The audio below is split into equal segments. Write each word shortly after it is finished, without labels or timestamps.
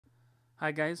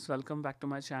Hi guys, welcome back to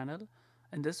my channel.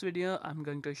 In this video, I'm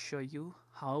going to show you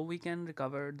how we can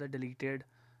recover the deleted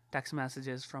text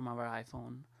messages from our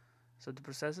iPhone. So the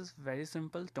process is very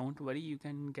simple. Don't worry, you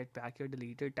can get back your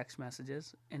deleted text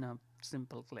messages in a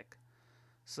simple click.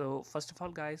 So first of all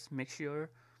guys, make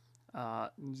sure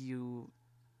you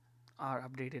are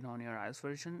updated on your iOS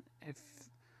version.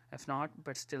 If not,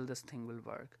 but still this thing will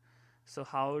work. So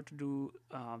how to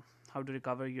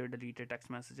recover your deleted text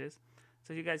messages.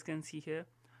 So you guys can see here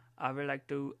I would like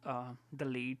to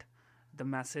delete the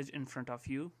message in front of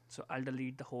you. So I'll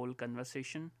delete the whole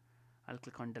conversation. I'll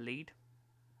click on delete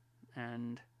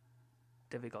and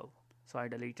there we go. So I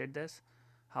deleted this.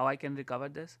 How I can recover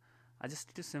this? I just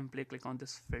need to simply click on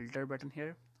this filter button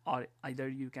here, or either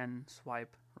you can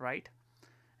swipe right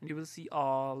and you will see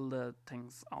all the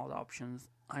things, all the options.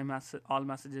 All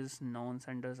messages, known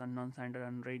senders, unknown sender,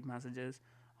 unread messages,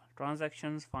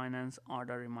 transactions, finance,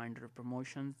 order, reminder,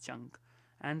 promotions, junk,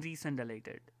 and recent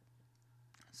deleted.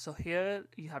 So here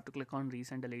you have to click on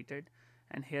recent deleted,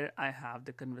 and here I have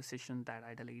the conversation that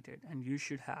I deleted, and you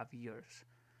should have yours.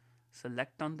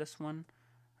 Select on this one,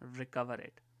 recover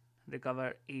it.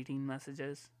 Recover 18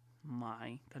 messages.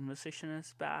 My conversation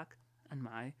is back, and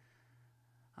my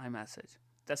iMessage.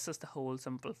 That's just the whole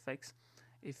simple fix.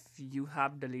 If you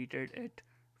have deleted it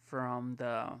from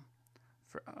the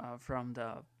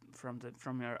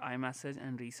from your iMessage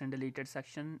and recent deleted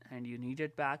section and you need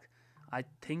it back, I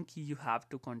think you have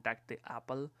to contact the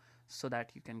Apple so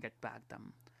that you can get back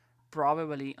them.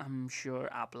 Probably, I'm sure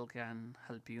Apple can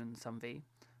help you in some way.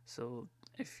 So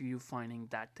if you finding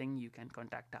that thing, you can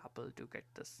contact Apple to get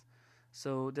this.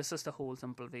 So this is the whole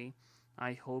simple way.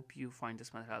 I hope you find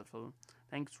this much helpful.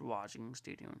 Thanks for watching.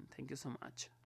 Stay tuned. Thank you so much.